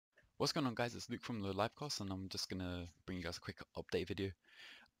What's going on, guys? It's Luke from the Livecast, and I'm just gonna bring you guys a quick update video.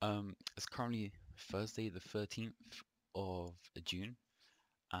 It's currently Thursday, the 13th of June,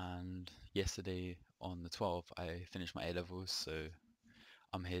 and yesterday on the 12th, I finished my A levels. So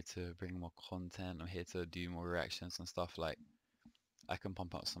I'm here to bring more content. I'm here to do more reactions and stuff. Like I can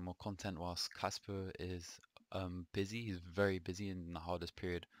pump out some more content whilst Casper is busy. He's very busy in the hardest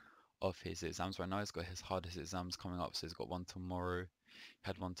period of his exams right now. He's got his hardest exams coming up, so he's got one tomorrow,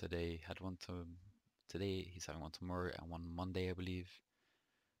 had one today, had one today, he's having one tomorrow and one Monday, I believe.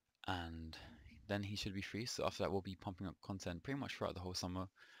 And then he should be free. So after that, we'll be pumping up content pretty much throughout the whole summer.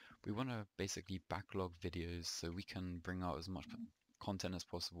 We want to basically backlog videos so we can bring out as much content as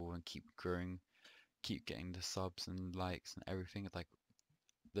possible and keep growing, keep getting the subs and likes and everything. Like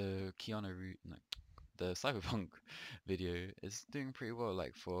the Keanu Reeves, no, the Cyberpunk video is doing pretty well,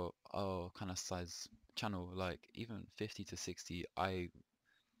 like for our kind of size channel, like even 50 to 60, I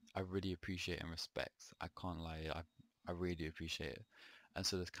really appreciate and respect. I can't lie, I really appreciate it. And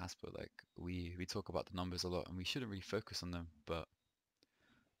so does Casper. Like we talk about the numbers a lot, and we shouldn't really focus on them, but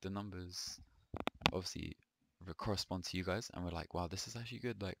the numbers obviously correspond to you guys, and we're like, wow, this is actually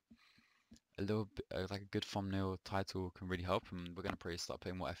good. Like a little bit, like a good thumbnail title can really help, and we're gonna probably start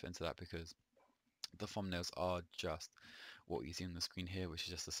putting more effort into that because the thumbnails are just what you see on the screen here, which is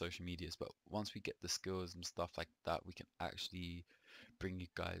just the social medias. But once we get the skills and stuff like that, we can actually bring you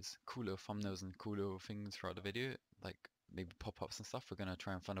guys cool little thumbnails and cool little things throughout the video, like maybe pop-ups and stuff. We're gonna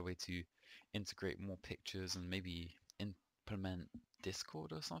try and find a way to integrate more pictures and maybe implement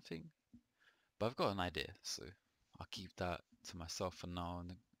Discord or something. But I've got an idea, so I'll keep that to myself for now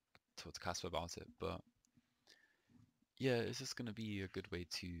and talk to Casper about it. But yeah, it's just gonna be a good way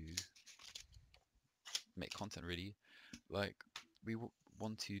to make content really. Like we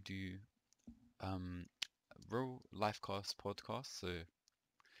want to do um real livecast podcasts, so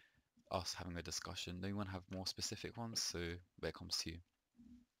us having a discussion. Then we want to have more specific ones, so when it comes to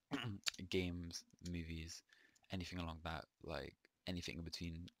games, movies, anything along that, like anything in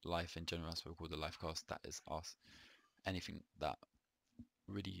between life in general, that's what we call the livecast. That is us. Anything that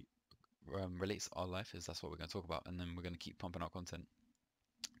really relates to our life is that's what we're going to talk about, and then we're going to keep pumping out content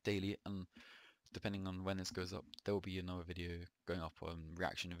daily. And depending on when this goes up, there will be another video going up on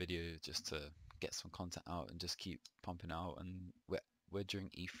reaction video just to get some content out and just keep pumping out. And we're during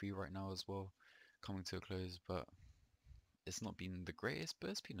E3 right now as well, coming to a close, but it's not been the greatest, but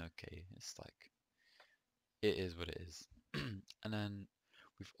it's been okay. It's like it is what it is. And then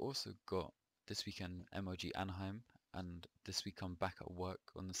we've also got this weekend MLG Anaheim, and this week I'm back at work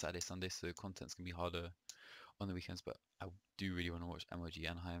on the Saturday, Sunday, so content's gonna be harder on the weekends. But I do really want to watch MLG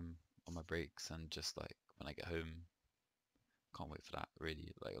Anaheim on my breaks and just like when I get home. Can't wait for that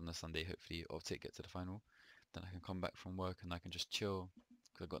really. Like on the Sunday, hopefully Optic get to the final. Then I can come back from work and I can just chill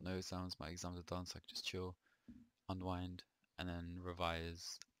because I've got no exams. My exams are done, so I can just chill, unwind, and then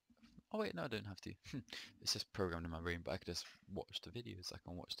revise. Oh wait, no, I don't have to. It's just programmed in my brain, but I can just watch the videos. I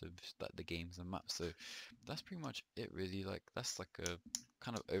can watch the games and maps. So that's pretty much it, really. Like that's like a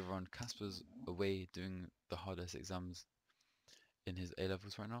kind of overrun. Casper's away doing the hardest exams in his A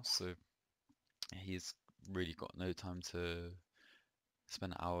levels right now, so he's really got no time to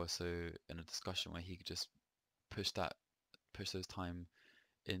spend an hour or so in a discussion where he could just push those time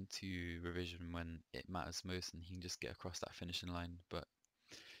into revision when it matters most, and he can just get across that finishing line. But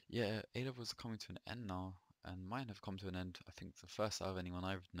yeah, A levels are coming to an end now, and mine have come to an end. I think the first out of anyone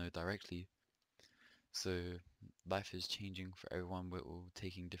I know directly. So life is changing for everyone. We're all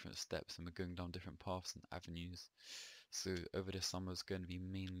taking different steps and we're going down different paths and avenues. So over the summer is going to be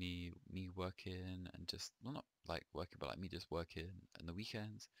mainly me working and just, well, not like working, but like me just working and the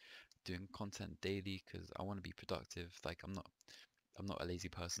weekends, doing content daily because I want to be productive. Like I'm not a lazy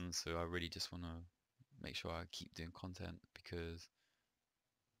person, so I really just want to make sure I keep doing content because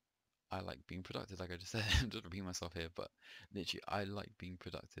I like being productive. Like I just said, I'm just repeating myself here, but literally I like being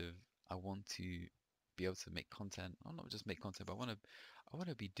productive. I want to be able to make content. Or not just make content, but I want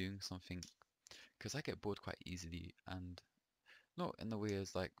to be doing something because I get bored quite easily, and not in the way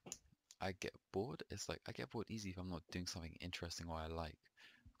as like I get bored. It's like I get bored easy if I'm not doing something interesting or I like.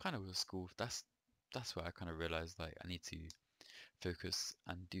 Kind of with school, that's where I kind of realized like I need to focus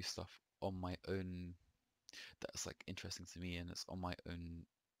and do stuff on my own that's like interesting to me and it's on my own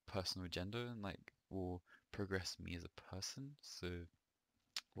personal agenda and like will progress me as a person. So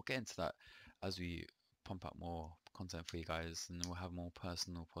we'll get into that as we pump out more content for you guys, and then we'll have more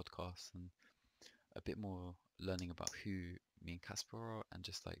personal podcasts and a bit more learning about who me and Casper are and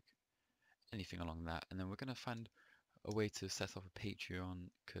just like anything along that. And then we're gonna find a way to set up a Patreon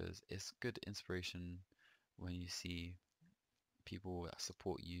because it's good inspiration when you see people that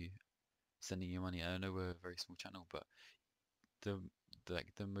support you sending you money. I know we're a very small channel, but the,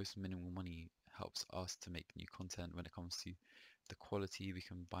 the most minimal money helps us to make new content when it comes to the quality. We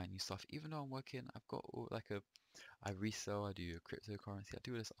can buy new stuff. Even though I'm working, I've got all, I resell, I do cryptocurrency, I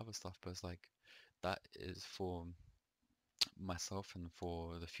do this other stuff, but it's like that is for myself and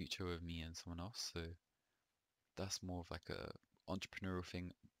for the future of me and someone else. So that's more of like a entrepreneurial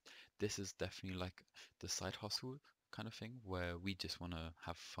thing. This is definitely like the side hustle kind of thing where we just want to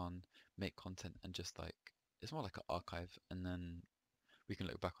have fun, make content, and just like it's more like an archive, and then we can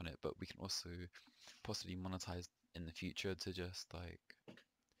look back on it, but we can also possibly monetize in the future to just like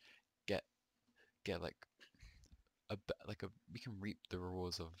get like like a we can reap the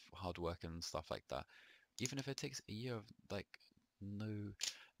rewards of hard work and stuff like that. Even if it takes a year of like no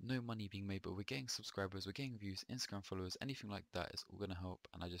no money being made, but we're getting subscribers, we're getting views, Instagram followers, anything like that is all gonna help.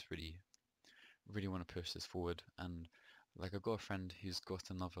 And I just really want to push this forward. And like I've got a friend who's got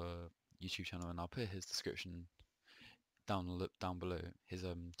another YouTube channel, and I'll put his description down below, his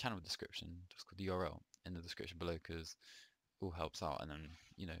channel description, just called the URL in the description below, because it all helps out. And then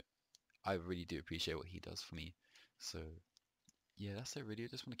I really do appreciate what he does for me. So yeah, that's it really. I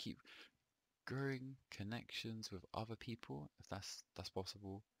just want to keep growing connections with other people if that's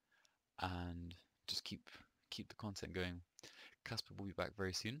possible, and just keep the content going. Casper will be back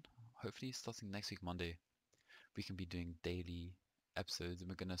very soon. Hopefully starting next week Monday, we can be doing daily episodes, and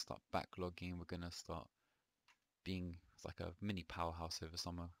we're gonna start backlogging. We're gonna start being like a mini powerhouse over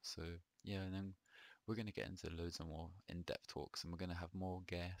summer. So yeah, and then we're gonna get into loads of more in-depth talks, and we're gonna have more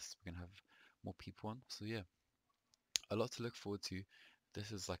guests. We're gonna have more people on. So yeah, a lot to look forward to.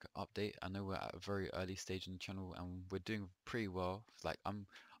 This is like an update. I know we're at a very early stage in the channel, and we're doing pretty well. Like I'm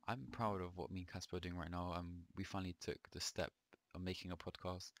proud of what me and Casper are doing right now. We finally took the step of making a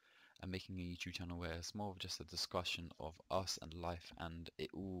podcast and making a YouTube channel where it's more of just a discussion of us and life, and it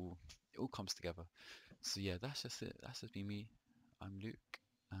all comes together. So yeah, that's just it. That's just me. I'm Luke,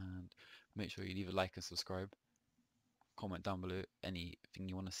 and make sure you leave a like and subscribe. Comment down below anything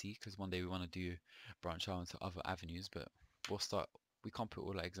you want to see, because one day we want to do branch out into other avenues, but we'll start. We can't put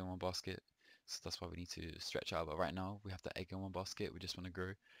all our eggs in one basket, so that's why we need to stretch out. But right now we have the egg in one basket. We just want to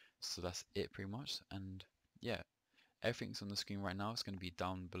grow, so that's it pretty much. And yeah, everything's on the screen right now. It's going to be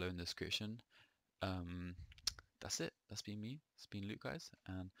down below in the description. Um, that's it. That's been me. It's been Luke, guys,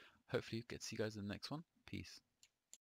 and hopefully get to see you guys in the next one. Peace.